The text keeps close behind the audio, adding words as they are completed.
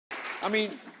I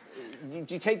mean, do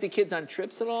you take the kids on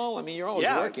trips at all? I mean, you're always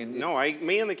working. No,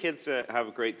 me and the kids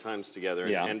have great times together.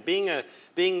 Yeah. And being a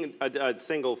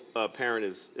single parent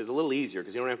is a little easier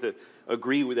because you don't have to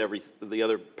agree with the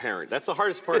other parent. That's the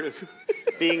hardest part of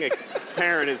being a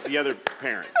parent is the other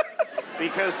parent.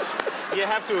 Because you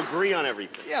have to agree on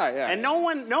everything. Yeah. And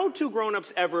no two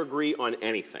grown-ups ever agree on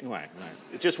anything. Right.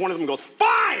 It's just one of them goes,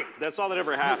 fine! That's all that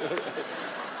ever happens.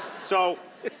 So,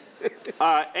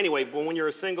 anyway, but when you're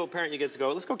a single parent, you get to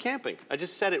go, let's go camping. I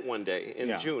just said it one day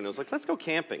in June. I was like, let's go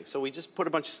camping. So we just put a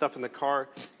bunch of stuff in the car,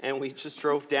 and we just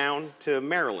drove down to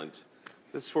Maryland.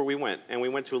 This is where we went. And we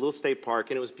went to a little state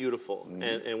park, and it was beautiful.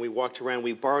 And we walked around.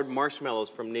 We borrowed marshmallows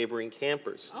from neighboring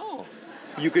campers. Oh.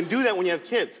 You can do that when you have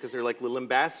kids, because they're like little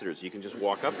ambassadors. You can just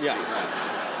walk up to them.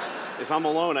 If I'm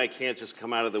alone, I can't just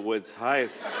come out of the woods. Hi,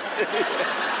 it's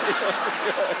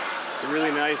a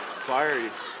really nice fire.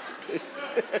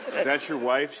 Is that your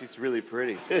wife? She's really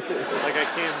pretty. Like, I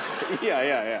can't.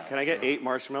 Yeah. Can I get 8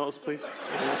 marshmallows, please?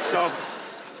 So,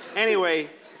 anyway,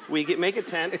 we make a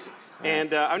tent,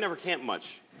 and I've never camped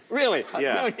much. Really?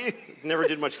 Yeah. No, never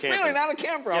did much camping. Really? Not a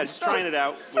camper? Yeah, just trying it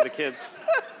out with the kids.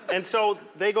 And so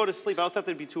they go to sleep. I thought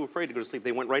they'd be too afraid to go to sleep.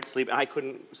 They went right to sleep, and I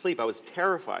couldn't sleep. I was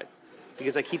terrified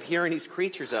because I keep hearing these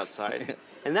creatures outside.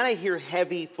 And then I hear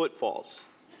heavy footfalls.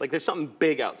 Like there's something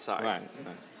big outside. Right.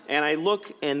 And I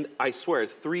look, and I swear,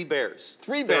 3 bears.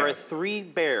 3 bears? There are 3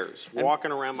 bears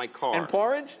walking around my car. And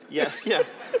porridge? Yes.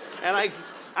 And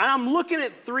I'm looking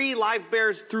at 3 live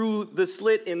bears through the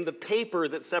slit in the paper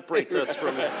that separates us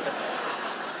from it.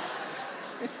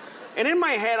 And in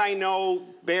my head, I know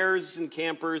bears and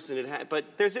campers, but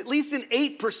there's at least an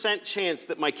 8% chance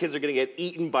that my kids are going to get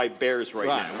eaten by bears right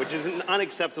now, which is an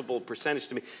unacceptable percentage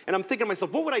to me. And I'm thinking to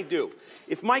myself, what would I do?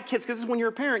 If my kids, because this is when you're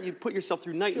a parent, you put yourself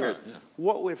through nightmares. Sure, yeah.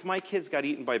 What if my kids got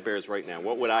eaten by bears right now?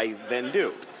 What would I then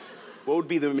do? What would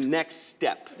be the next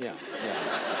step? Yeah.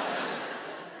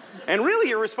 And really,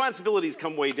 your responsibilities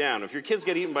come way down. If your kids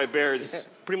get eaten by bears,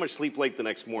 pretty much sleep late the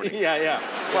next morning. Yeah.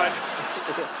 But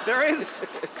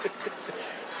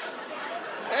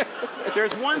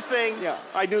there's one thing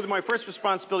I knew that my first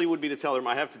responsibility would be to tell her.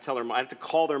 I have to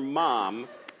call their mom.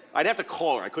 I'd have to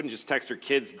call her. I couldn't just text her,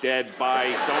 kids dead, bye,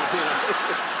 don't,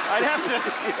 I'd have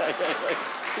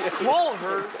to call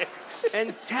her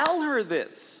and tell her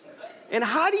this. And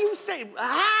how do you say,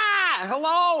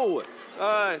 hello?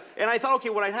 And I thought, okay,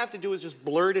 what I'd have to do is just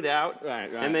blurt it out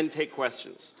and then take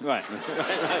questions. Right.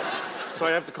 So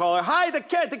I'd have to call her, hi, the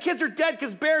kids are dead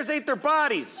because bears ate their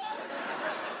bodies.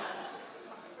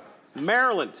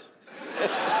 Maryland.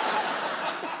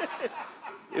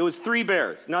 It was 3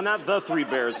 bears. No, not the 3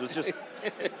 bears. It was just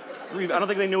 3. I don't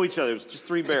think they knew each other. It was just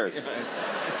 3 bears.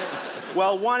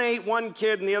 Well, one ate one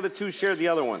kid and the other 2 shared the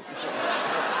other one.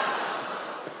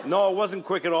 No, it wasn't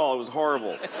quick at all. It was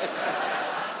horrible.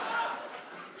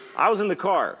 I was in the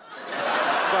car.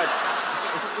 But,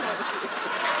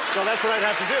 so that's what I'd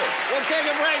have to do. We'll take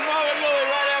a break. More with Louie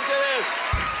right after this.